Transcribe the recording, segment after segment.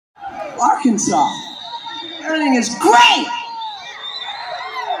Arkansas. Everything is great.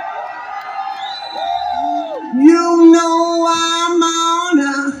 You know I'm on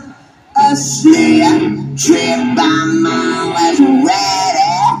a slip trip. I'm always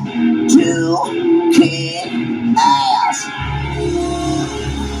ready to kick ass.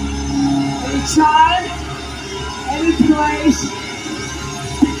 Anytime, any place,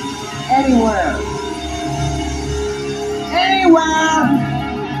 anywhere. Anywhere.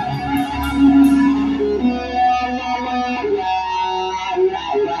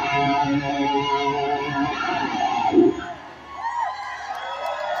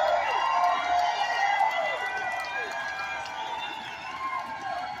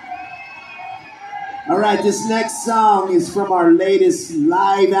 All right, this next song is from our latest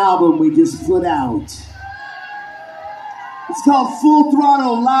live album we just put out. It's called Full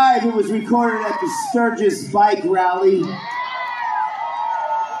Throttle Live. It was recorded at the Sturgis Bike Rally.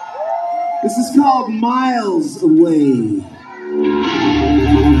 This is called Miles Away.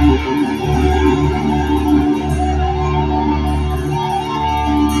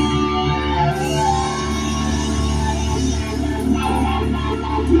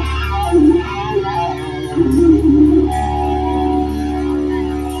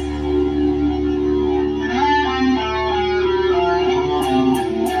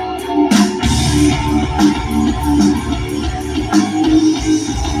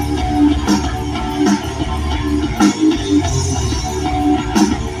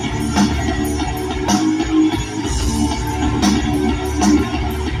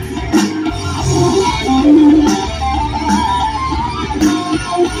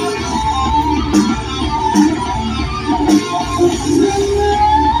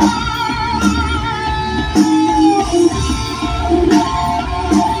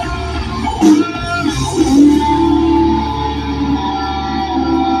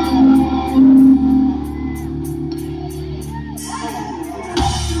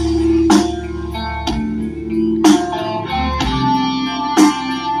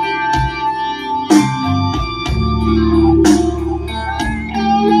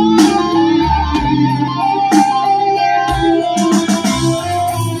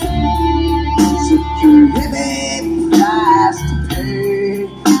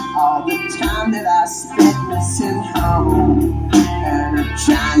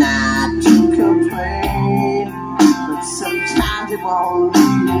 Try not to complain, but sometimes it won't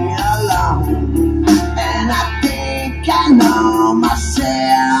leave me alone. And I think I know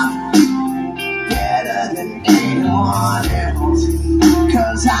myself better than anyone else,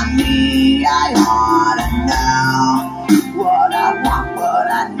 'cause I ought to know what I want, what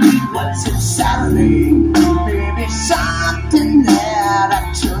I need, what's inside of me. Maybe something that I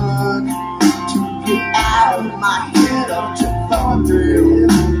took to get out of my head or to go through.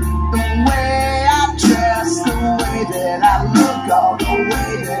 The way I dress, the way that I look, or the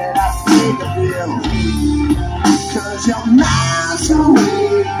way that I think of you. 'Cause you're miles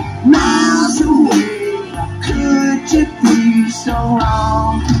away, miles away. Could you be so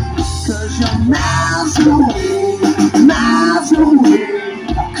wrong? 'Cause you're miles away, miles away.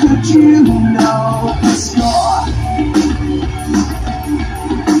 Could you know the score?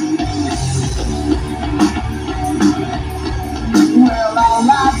 Well, all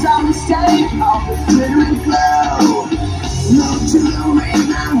eyes on the stage, all the glitter and glow. Look to the ring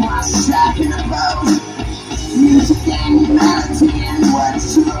and watch striking a pose. Music and melody and words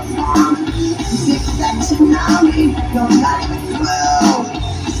to look for. You think that you know me, you're not even close.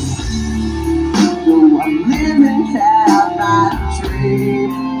 Though I'm living out my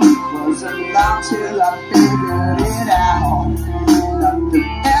dream, wasn't long till I figured it out. Nothing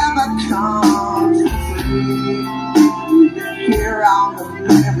ever comes free. Here on the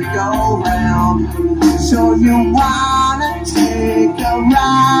merry-go-round. So you wanna take a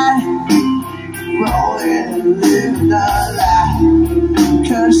ride, rolling and living the life,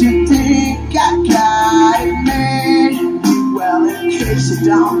 'cause you think I got it made. Well, in case you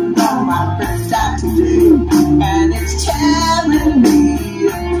don't know, my friends got to do, and it's tearing me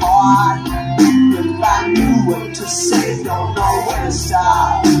apart. If I knew what to say, don't know where to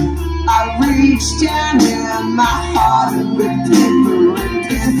start. I reached down in my heart and ripped it through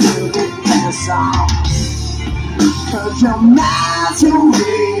in a song. 'Cause you're miles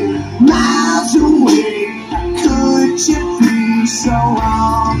away, miles away. Could you be so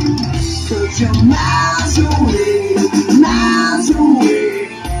wrong? 'Cause you're miles away, miles away.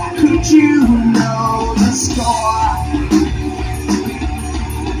 Could you know the score?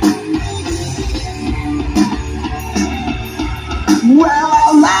 Well,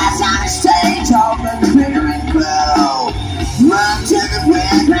 all lights on the stage, all the glitter and glow. Run to the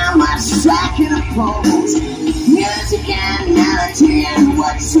playground. how much striking a pose. Music and melody and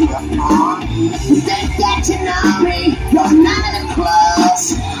what's in your heart. You think that you know me, you're not even close.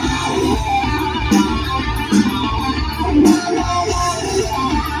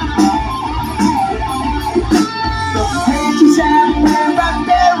 The pages have been, but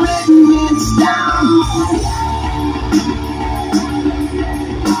they're written in stone.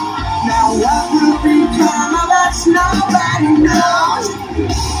 Now what will become of us, nobody knows.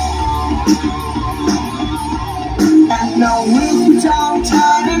 And no, we don't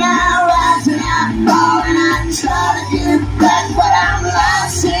turn in our eyes and I fall and I try to get back, but I'm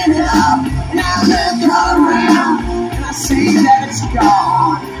lost in it all. And I look all around and I see that it's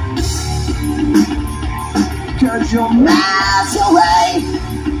gone. 'Cause you're miles away,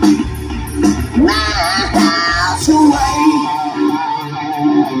 miles away.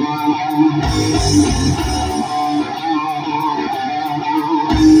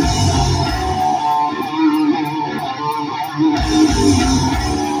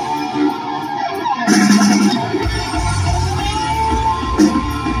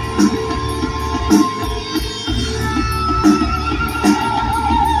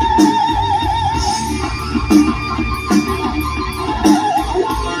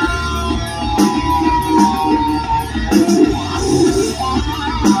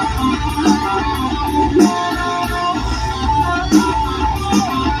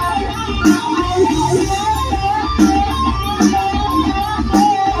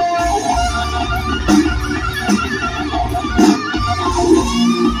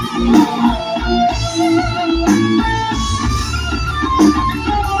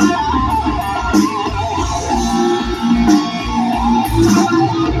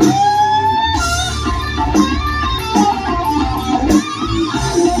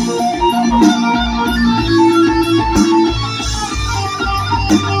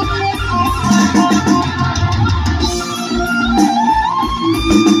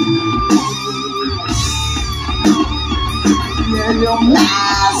 You're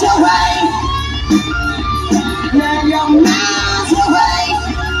miles away.